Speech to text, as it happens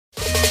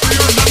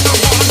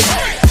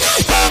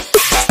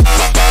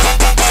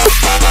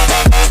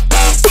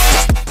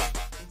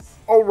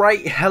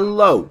Alright,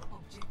 hello!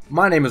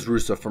 My name is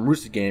Roosa from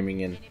Roosa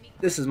Gaming, and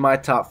this is my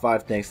top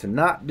 5 things to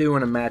not do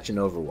in a match in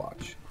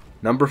Overwatch.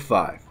 Number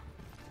 5.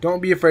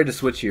 Don't be afraid to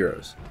switch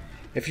heroes.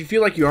 If you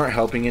feel like you aren't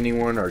helping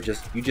anyone or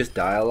you just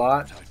die a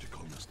lot,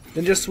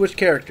 then just switch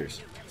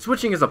characters.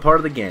 Switching is a part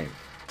of the game.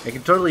 It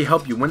can totally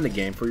help you win the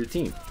game for your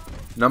team.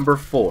 Number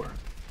 4.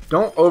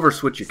 Don't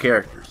over-switch your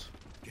characters.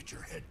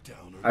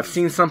 I've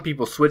seen some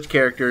people switch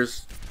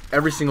characters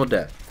every single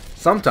death.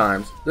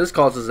 Sometimes, this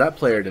causes that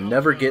player to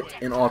never get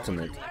an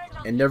ultimate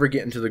and never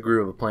get into the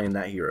groove of playing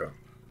that hero.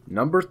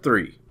 Number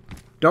 3.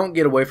 Don't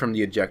get away from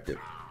the objective,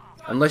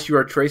 unless you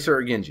are Tracer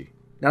or Genji.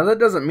 Now that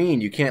doesn't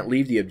mean you can't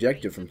leave the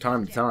objective from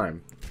time to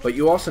time, but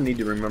you also need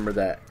to remember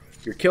that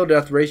your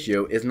kill-death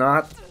ratio is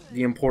not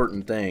the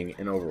important thing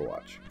in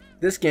Overwatch.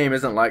 This game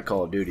isn't like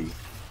Call of Duty,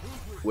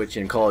 which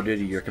in Call of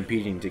Duty you're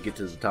competing to get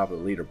to the top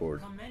of the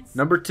leaderboard.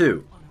 Number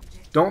 2.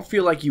 Don't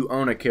feel like you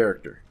own a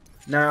character.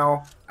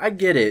 Now, I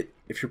get it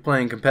if you're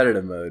playing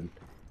competitive mode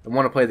and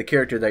want to play the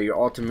character that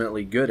you're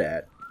ultimately good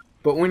at,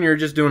 but when you're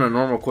just doing a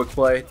normal quick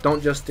play,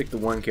 don't just stick to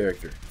one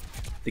character.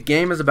 The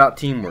game is about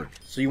teamwork,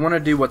 so you want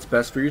to do what's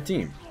best for your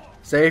team.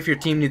 Say if your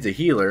team needs a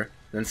healer,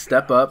 then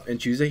step up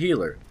and choose a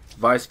healer,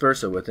 vice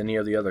versa with any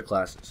of the other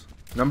classes.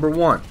 Number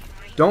 1.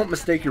 Don't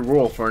mistake your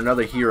role for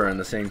another hero in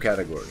the same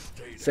category.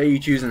 Say you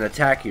choose an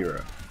attack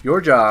hero. Your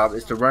job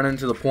is to run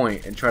into the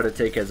point and try to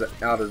take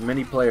out as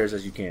many players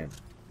as you can,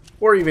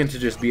 or even to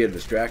just be a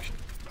distraction.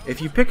 If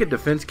you pick a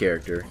defense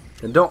character,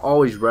 then don't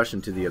always rush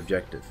into the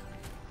objective.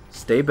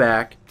 Stay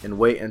back and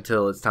wait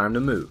until it's time to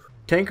move.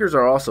 Tankers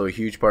are also a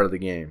huge part of the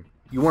game.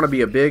 You want to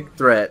be a big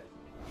threat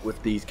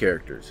with these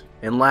characters.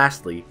 And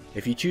lastly,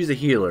 if you choose a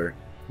healer,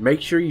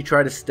 make sure you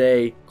try to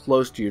stay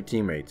close to your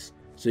teammates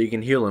so you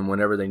can heal them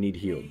whenever they need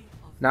healed.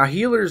 Now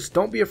healers,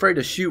 don't be afraid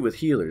to shoot with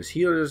healers.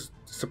 Healers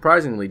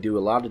surprisingly do a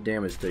lot of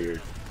damage to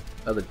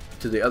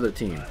the other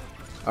team.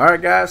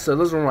 Alright guys, so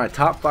those were my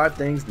top 5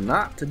 things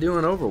not to do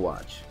in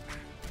Overwatch.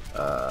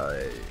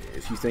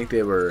 If you think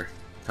they were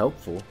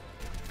helpful,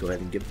 go ahead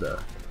and give the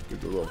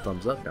little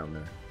thumbs up down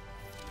there.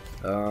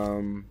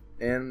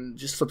 And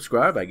just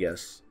subscribe, I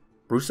guess.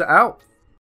 Roosa out.